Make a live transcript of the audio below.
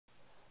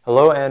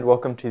Hello and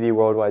welcome to the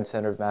Worldwide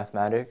Center of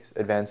Mathematics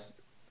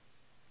Advanced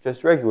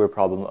Just Regular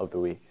Problem of the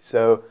Week.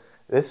 So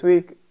this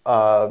week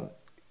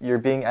you're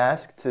being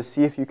asked to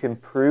see if you can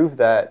prove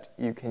that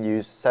you can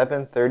use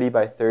 7 30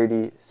 by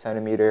 30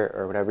 centimeter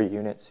or whatever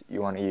units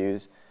you want to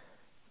use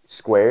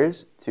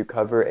squares to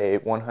cover a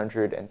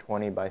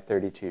 120 by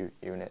 32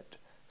 unit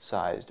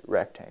sized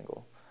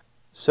rectangle.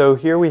 So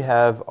here we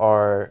have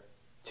our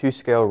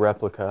 2-scale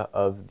replica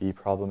of the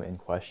problem in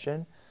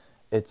question.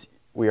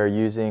 We are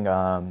using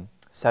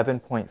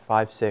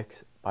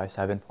 7.56 by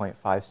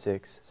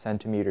 7.56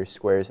 centimeter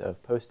squares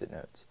of Post-it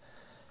notes.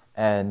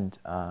 And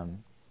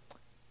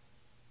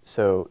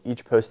so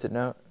each Post-it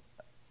note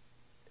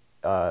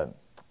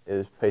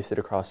is pasted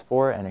across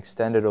 4 and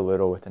extended a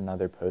little with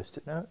another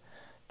Post-it note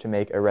to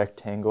make a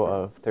rectangle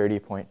of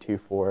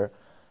 30.24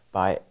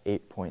 by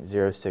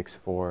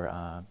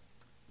 8.064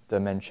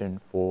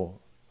 dimension full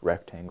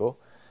rectangle.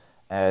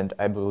 And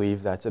I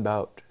believe that's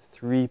about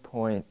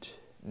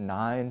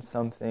 3.9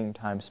 something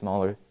times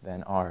smaller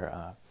than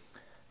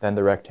than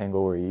the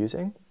rectangle we're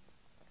using.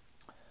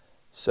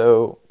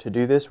 So to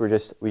do this, we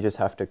just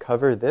have to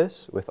cover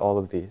this with all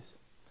of these.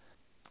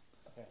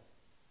 Okay.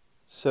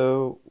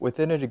 So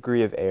within a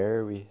degree of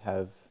error, we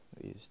have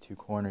these two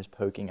corners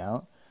poking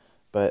out,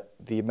 but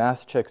the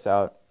math checks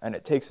out, and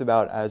it takes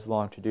about as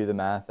long to do the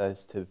math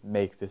as to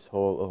make this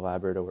whole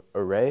elaborate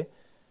array.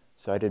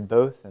 So I did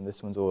both, and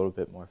this one's a little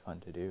bit more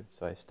fun to do,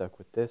 so I stuck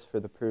with this for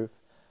the proof.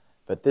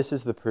 But this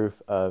is the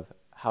proof of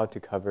how to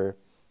cover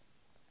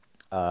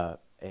a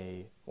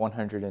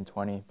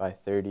 120 by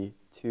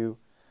 32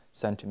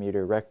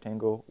 centimeter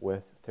rectangle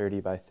with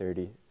 30 by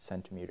 30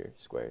 centimeter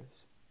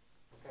squares.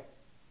 Okay.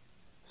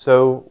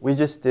 So we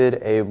just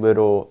did a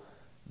little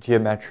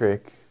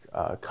geometric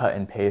cut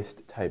and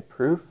paste type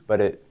proof, but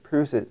it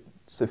proves it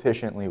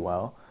sufficiently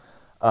well.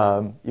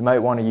 You might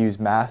want to use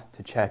math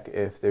to check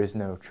if there's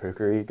no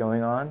trickery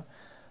going on,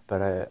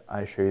 but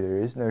I assure you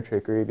there is no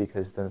trickery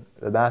because the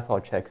math all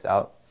checks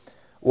out.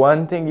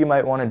 One thing you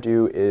might want to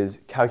do is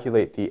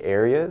calculate the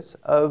areas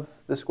of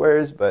the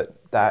squares, but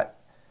that's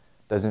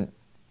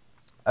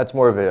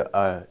more of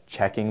a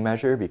checking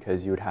measure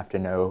because you would have to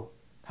know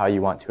how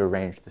you want to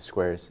arrange the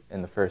squares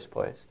in the first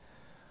place.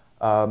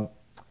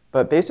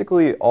 But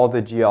basically all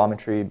the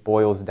geometry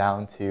boils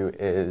down to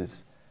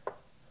is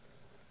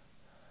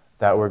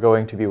that we're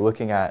going to be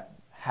looking at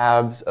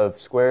halves of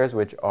squares,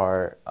 which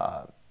are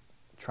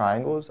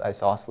triangles,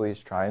 isosceles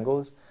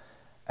triangles,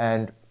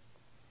 and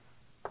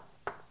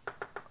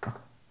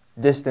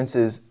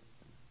distances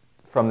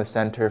from the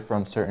center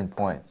from certain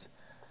points.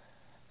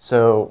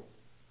 So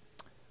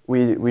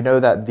we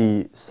know that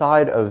the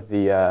side of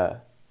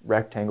the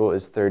rectangle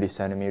is 30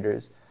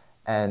 centimeters,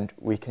 and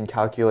we can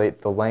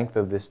calculate the length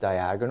of this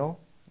diagonal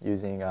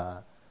using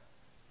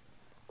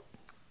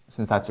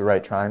since that's a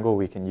right triangle,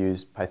 we can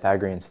use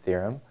Pythagorean's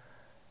theorem.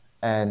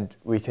 And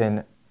we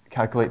can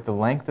calculate the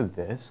length of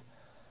this.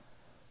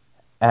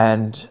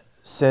 And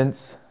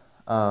since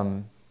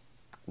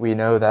we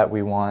know that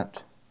we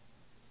want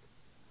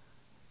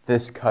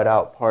this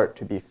cutout part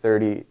to be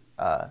 30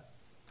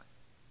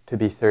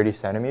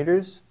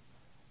 centimeters,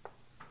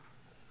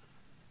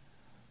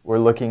 we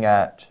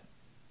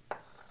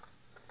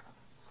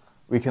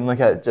can look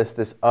at just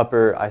this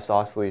upper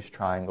isosceles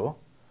triangle.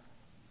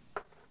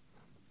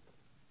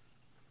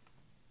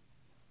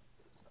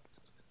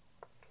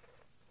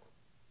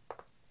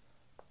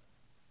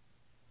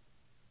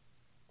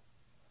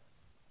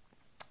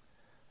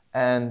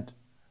 And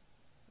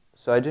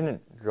so I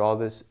didn't draw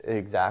this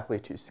exactly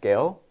to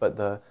scale, but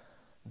the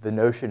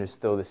notion is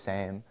still the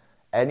same.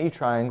 Any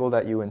triangle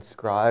that you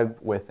inscribe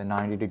with a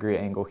 90-degree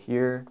angle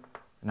here,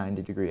 a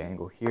 90-degree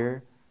angle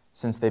here,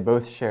 since they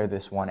both share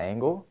this one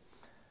angle,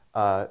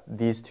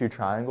 these two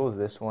triangles,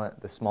 this one,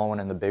 the small one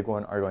and the big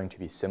one, are going to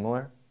be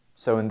similar.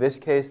 So in this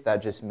case,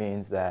 that just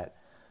means that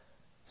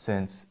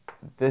since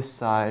this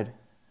side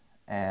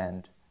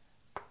and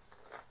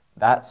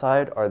that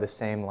side are the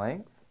same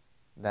length,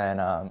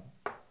 then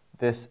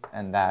this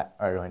and that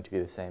are going to be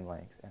the same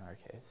length in our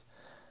case.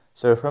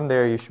 So from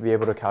there, you should be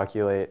able to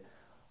calculate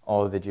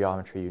all of the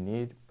geometry you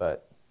need,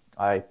 but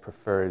I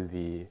prefer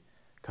the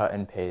cut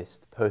and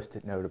paste,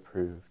 Post-it note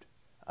approved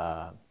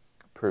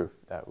proof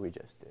that we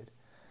just did.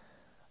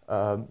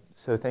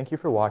 So thank you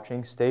for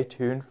watching. Stay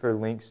tuned for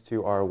links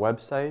to our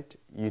website,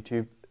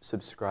 YouTube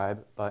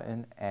subscribe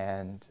button,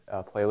 and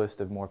a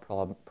playlist of more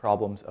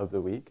problems of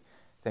the week.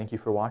 Thank you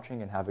for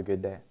watching and have a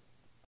good day.